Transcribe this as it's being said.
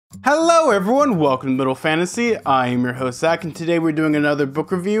Hello everyone, welcome to Middle Fantasy. I am your host Zack, and today we're doing another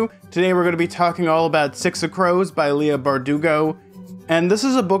book review. Today we're going to be talking all about Six of Crows by Leigh Bardugo. And this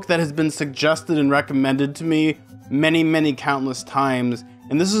is a book that has been suggested and recommended to me many countless times.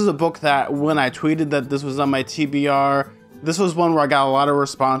 And this is a book that when I tweeted that this was on my TBR, this was one where I got a lot of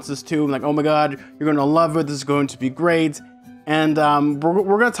responses to. I'm like, oh my god, you're going to love it, this is going to be great. And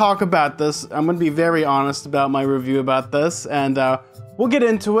we're going to talk about this. I'm going to be very honest about my review about this, and we'll get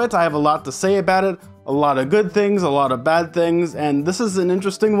into it. I have a lot to say about it, a lot of good things, a lot of bad things, and this is an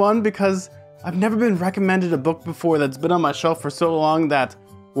interesting one because I've never been recommended a book before that's been on my shelf for so long that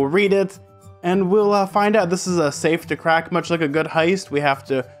we'll read it, and we'll find out. This is a safe to crack, much like a good heist. We have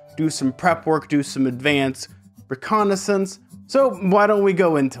to do some prep work, do some advanced reconnaissance, so why don't we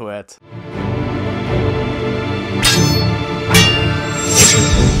go into it?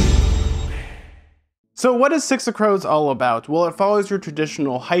 So what is Six of Crows all about? Well, it follows your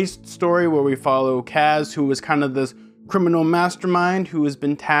traditional heist story where we follow Kaz, who is kind of this criminal mastermind who has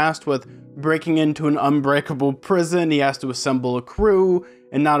been tasked with breaking into an unbreakable prison. He has to assemble a crew,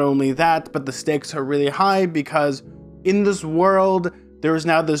 and not only that, but the stakes are really high because in this world, there is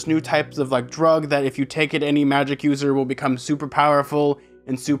now this new types of drug that if you take it, any magic user will become super powerful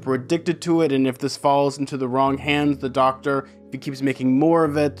and super addicted to it, and if this falls into the wrong hands, the doctor, if he keeps making more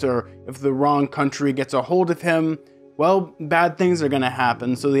of it, or if the wrong country gets a hold of him, well, bad things are gonna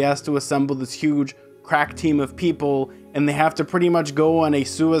happen. So he has to assemble this huge crack team of people, and they have to pretty much go on a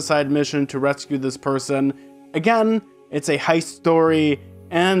suicide mission to rescue this person. Again, it's a heist story,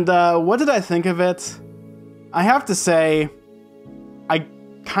 and what did I think of it? I have to say, I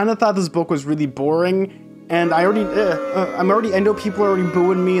kind of thought this book was really boring. And I know people are already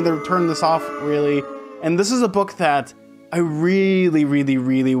booing me, they're turning this off, really. And this is a book that I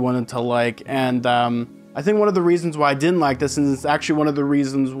really wanted to like. And I think one of the reasons why I didn't like this, and it's actually one of the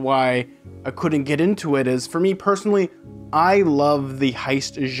reasons why I couldn't get into it, is for me personally, I love the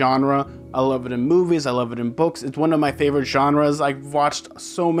heist genre. I love it in movies, I love it in books. It's one of my favorite genres. I've watched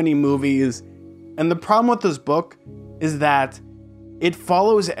so many movies. And the problem with this book is that it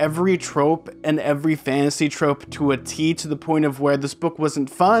follows every trope and every fantasy trope to a T, to the point of where this book wasn't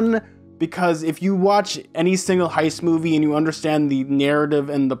fun, because if you watch any single heist movie and you understand the narrative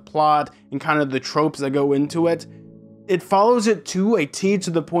and the plot and kind of the tropes that go into it, it follows it to a T,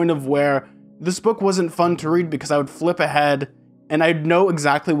 to the point of where this book wasn't fun to read because I would flip ahead and I'd know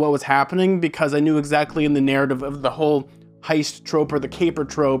exactly what was happening because I knew exactly in the narrative of the whole heist trope or the caper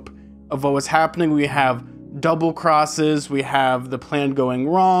trope of what was happening. We have double crosses, we have the plan going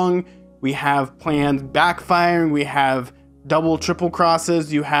wrong, we have plans backfiring, we have double, triple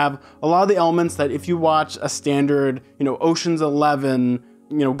crosses. You have a lot of the elements that if you watch a standard, Ocean's 11,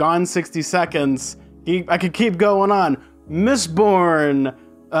 Gone 60 Seconds, I could keep going on. Mistborn,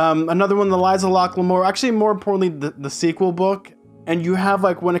 another one, The Lies of Locke Lamore, actually more importantly, the sequel book. And you have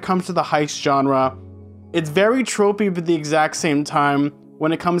when it comes to the heist genre, it's very tropey, but at the exact same time,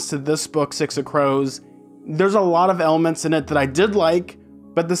 when it comes to this book, Six of Crows, there's a lot of elements in it that I did like,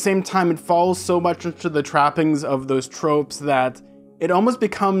 but at the same time, it falls so much into the trappings of those tropes that it almost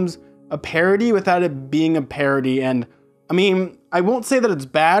becomes a parody without it being a parody. And I mean, I won't say that it's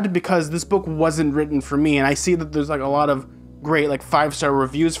bad because this book wasn't written for me, and I see that there's a lot of great 5-star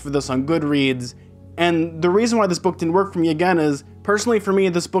reviews for this on Goodreads. And the reason why this book didn't work for me again is, personally for me,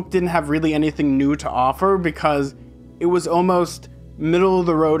 this book didn't have really anything new to offer because it was almost middle of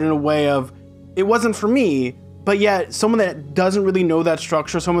the road in a way of, it wasn't for me, but yet someone that doesn't really know that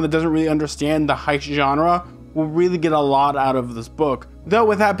structure, someone that doesn't really understand the heist genre, will really get a lot out of this book. Though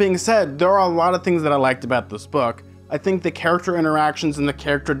with that being said, there are a lot of things that I liked about this book. I think the character interactions and the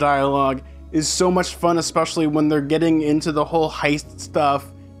character dialogue is so much fun, especially when they're getting into the whole heist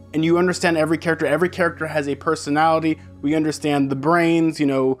stuff, and you understand every character. Every character has a personality. We understand the brains,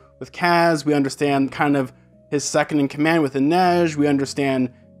 with Kaz, we understand kind of his second in command with Inej, we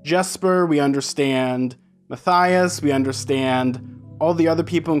understand Jesper, we understand Matthias, we understand all the other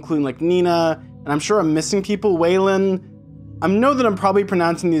people, including Nina, and I'm sure I'm missing people, Waylon. I know that I'm probably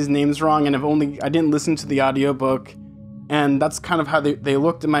pronouncing these names wrong, and I didn't listen to the audiobook, and that's kind of how they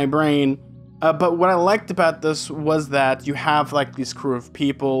looked in my brain. But what I liked about this was that you have this crew of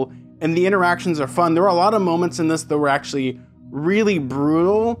people, and the interactions are fun. There were a lot of moments in this that were actually really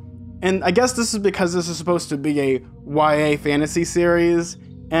brutal, and I guess this is because this is supposed to be a YA fantasy series,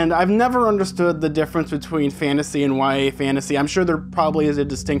 and I've never understood the difference between fantasy and YA fantasy. I'm sure there probably is a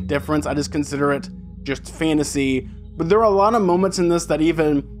distinct difference. I just consider it just fantasy. But there are a lot of moments in this that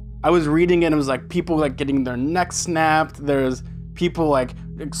even I was reading it and it was people getting their necks snapped. There's people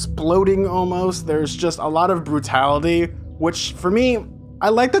exploding almost. There's just a lot of brutality, which for me, I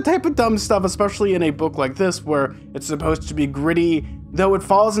like the type of dumb stuff, especially in a book like this where it's supposed to be gritty, though it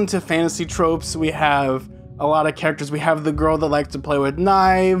falls into fantasy tropes. We have a lot of characters. We have the girl that likes to play with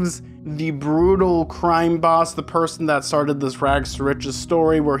knives, the brutal crime boss, the person that started this rags to riches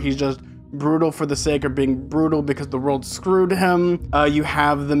story where he's just brutal for the sake of being brutal because the world screwed him. You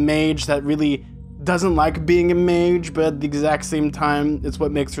have the mage that really doesn't like being a mage, but at the exact same time, it's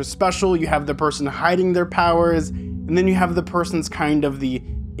what makes her special. You have the person hiding their powers, and then you have the person's kind of the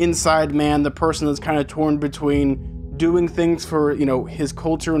inside man, the person that's kind of torn between doing things for, you know, his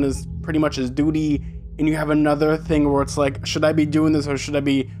culture and his pretty much his duty, and you have another thing where it's like, should I be doing this or should I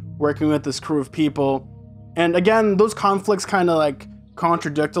be working with this crew of people? And again, those conflicts kind of like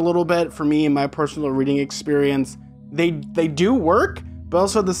contradict a little bit for me in my personal reading experience. They do work, but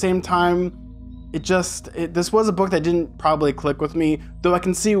also at the same time, this was a book that didn't probably click with me, though I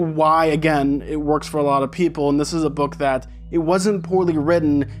can see why, again, it works for a lot of people, and this is a book that it wasn't poorly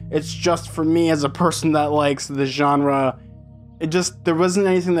written, it's just for me as a person that likes the genre, there wasn't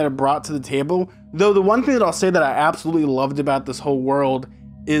anything that it brought to the table. Though the one thing that I'll say that I absolutely loved about this whole world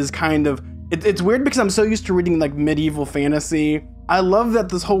is kind of, it's weird because I'm so used to reading like medieval fantasy. I love that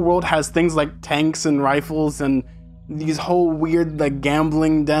this whole world has things like tanks and rifles and these whole weird like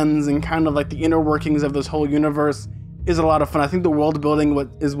gambling dens, and kind of like the inner workings of this whole universe is a lot of fun. I think the world building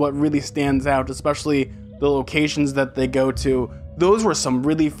is what really stands out, especially the locations that they go to. Those were some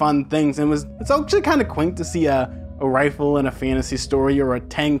really fun things, and it's actually kind of quaint to see a rifle in a fantasy story, or a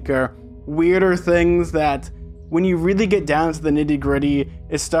tank, or weirder things that when you really get down to the nitty-gritty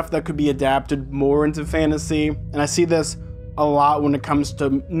is stuff that could be adapted more into fantasy. And I see this a lot when it comes to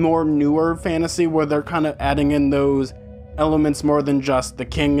more newer fantasy, where they're kind of adding in those elements more than just the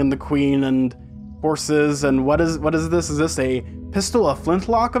king and the queen and horses. And what is this? Is this a pistol, a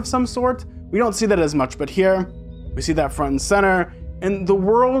flintlock of some sort? We don't see that as much, but here we see that front and center. And the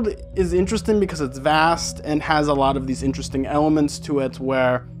world is interesting because it's vast and has a lot of these interesting elements to it,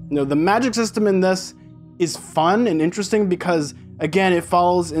 where, you know, the magic system in this is fun and interesting because, again, it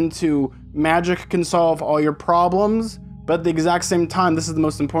falls into magic can solve all your problems, but at the exact same time, this is the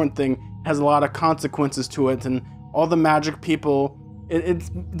most important thing, it has a lot of consequences to it, and all the magic people, it's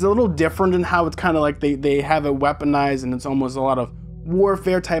a little different in how it's kind of like they have it weaponized, and it's almost a lot of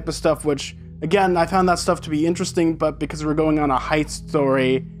warfare type of stuff, which, again, I found that stuff to be interesting, but because we're going on a heist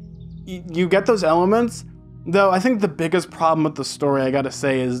story, you get those elements. Though I think the biggest problem with the story, I gotta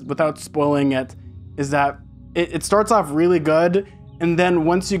say, is, without spoiling it, is that it starts off really good, and then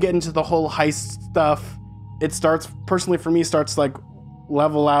once you get into the whole heist stuff, it starts, personally for me, starts like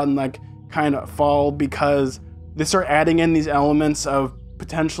level out and like kind of fall, because they start adding in these elements of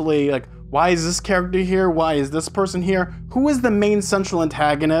potentially like, why is this character here? Why is this person here? Who is the main central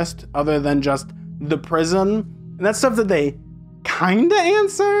antagonist other than just the prison? And that's stuff that they kind of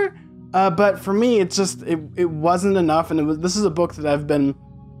answer, but for me, it's just, it wasn't enough. And this is a book that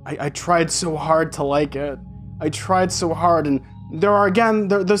I tried so hard to like it. I tried so hard, and there are, again,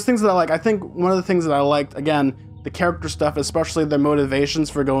 there's things that I like. I think one of the things that I liked, again, the character stuff, especially their motivations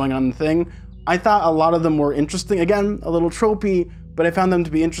for going on the thing, I thought a lot of them were interesting. Again, a little tropey, but I found them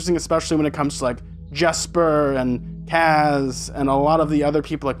to be interesting, especially when it comes to like Jesper and Kaz and a lot of the other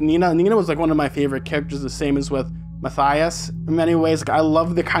people, like Nina. Nina was like one of my favorite characters, the same as with Matthias in many ways. Like, I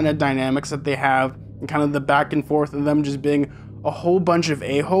love the kind of dynamics that they have and kind of the back and forth of them just being a whole bunch of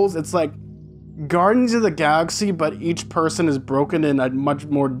a-holes. It's like Guardians of the Galaxy, but each person is broken in a much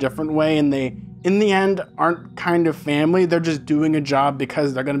more different way, and they, in the end, aren't kind of family. They're just doing a job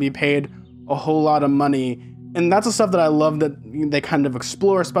because they're going to be paid a whole lot of money. And that's the stuff that I love that they kind of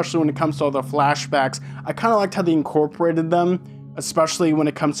explore, especially when it comes to all the flashbacks. I kind of liked how they incorporated them, especially when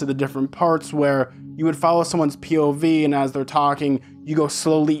it comes to the different parts where you would follow someone's POV, and as they're talking, you go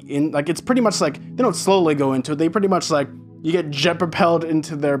slowly in. Like, it's pretty much like, they don't slowly go into it. They pretty much like, you get jet propelled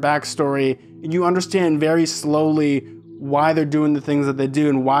into their backstory, and you understand very slowly why they're doing the things that they do,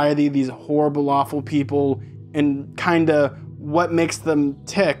 and why are they these horrible, awful people, and kind of what makes them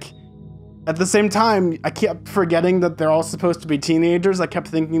tick. At the same time, I kept forgetting that they're all supposed to be teenagers. I kept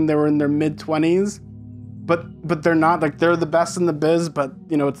thinking they were in their mid-20s, but they're not. Like, they're the best in the biz, but,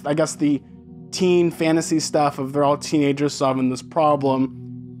 you know, it's, I guess, the teen fantasy stuff of they're all teenagers solving this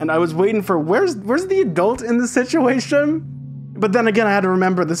problem. And I was waiting for, where's the adult in this situation? But then again, I had to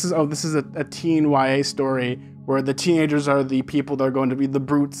remember this is a teen YA story where the teenagers are the people that are going to be the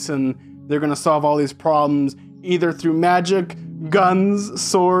brutes, and they're going to solve all these problems either through magic, guns,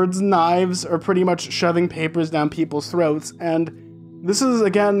 swords, knives, or pretty much shoving papers down people's throats. And this is,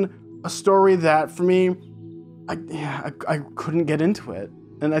 again, a story that, for me, I couldn't get into it.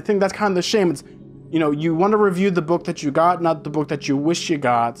 And I think that's kind of the shame. you know, you want to review the book that you got, not the book that you wish you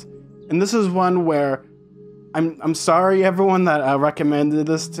got. And this is one where I'm sorry everyone that recommended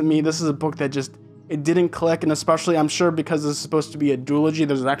this to me. This is a book that just, it didn't click, and especially I'm sure because this is supposed to be a duology,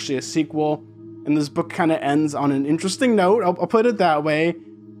 there's actually a sequel, and this book kind of ends on an interesting note, I'll put it that way,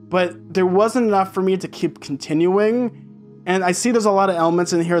 but there wasn't enough for me to keep continuing. And I see there's a lot of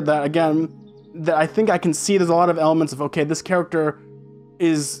elements in here that, again, that I think I can see there's a lot of elements of, okay, this character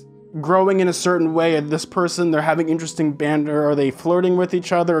is growing in a certain way, and this person, they're having interesting banter, are they flirting with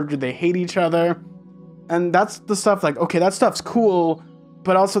each other, or do they hate each other? And that's the stuff like, okay, that stuff's cool,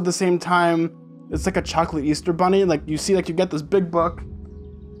 but also at the same time, it's like a chocolate Easter bunny. Like, you see, like, you get this big book,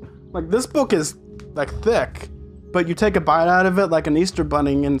 like, this book is, like, thick, but you take a bite out of it like an Easter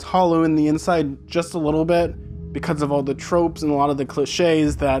bunny, and it's hollow in the inside just a little bit because of all the tropes and a lot of the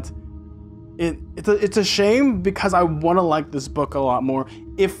cliches that it's a shame, because I want to like this book a lot more.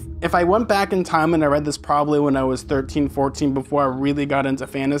 If I went back in time and I read this probably when I was 13, 14, before I really got into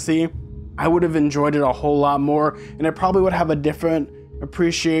fantasy, I would have enjoyed it a whole lot more, and I probably would have a different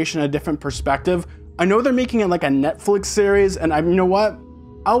appreciation, a different perspective. I know they're making it like a Netflix series, and you know what?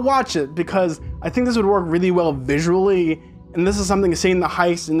 I'll watch it because I think this would work really well visually, and this is something, seeing the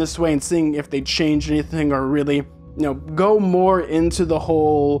heist in this way and seeing if they change anything or really, you know, go more into the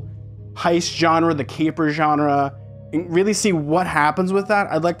whole heist genre, the caper genre, and really see what happens with that.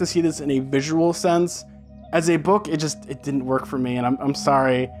 I'd like to see this in a visual sense. As a book, it didn't work for me, and I'm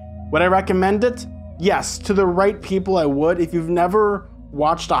sorry. Would I recommend it? Yes, to the right people I would. If you've never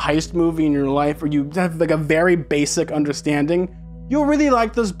watched a heist movie in your life, or you have like a very basic understanding, you'll really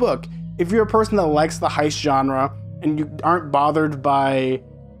like this book. If you're a person that likes the heist genre and you aren't bothered by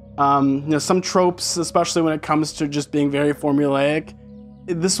you know, some tropes, especially when it comes to just being very formulaic,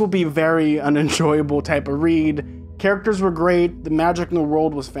 this will be very unenjoyable type of read. Characters were great, the magic in the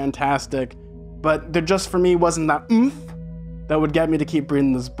world was fantastic, but there just, for me, wasn't that oomph that would get me to keep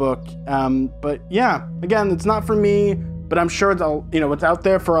reading this book. But yeah, again, it's not for me, but I'm sure it's, you know, it's out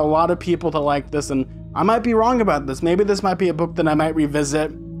there for a lot of people to like this, and I might be wrong about this. Maybe this might be a book that I might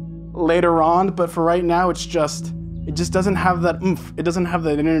revisit later on, but for right now, it just doesn't have that oomph. It doesn't have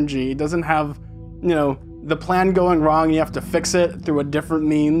that energy. It doesn't have, you know, the plan going wrong and you have to fix it through a different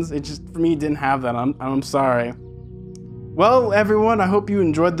means. It just, for me, didn't have that. I'm sorry. Well, everyone, I hope you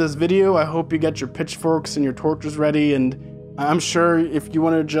enjoyed this video. I hope you get your pitchforks and your torches ready, and I'm sure if you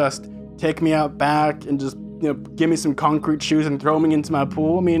want to just take me out back and just, you know, give me some concrete shoes and throw me into my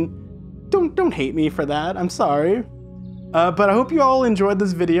pool, I mean, don't hate me for that. I'm sorry. But I hope you all enjoyed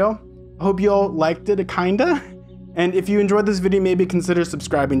this video. I hope you all liked it, kinda. And if you enjoyed this video, maybe consider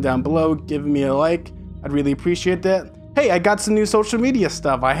subscribing down below, giving me a like. I'd really appreciate that. Hey, I got some new social media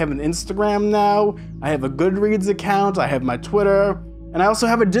stuff. I have an Instagram now, I have a Goodreads account, I have my Twitter, and I also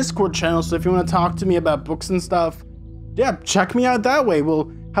have a Discord channel, so if you want to talk to me about books and stuff, yeah, check me out that way.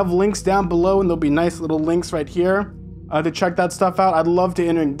 We'll have links down below, and there'll be nice little links right here to check that stuff out. I'd love to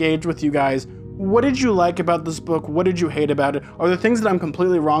engage with you guys. What did you like about this book? What did you hate about it? Are there things that I'm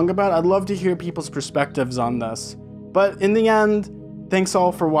completely wrong about? I'd love to hear people's perspectives on this. But in the end, thanks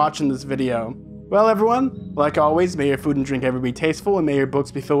all for watching this video. Well, everyone, like always, may your food and drink ever be tasteful, and may your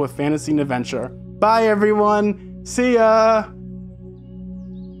books be filled with fantasy and adventure. Bye, everyone. See ya.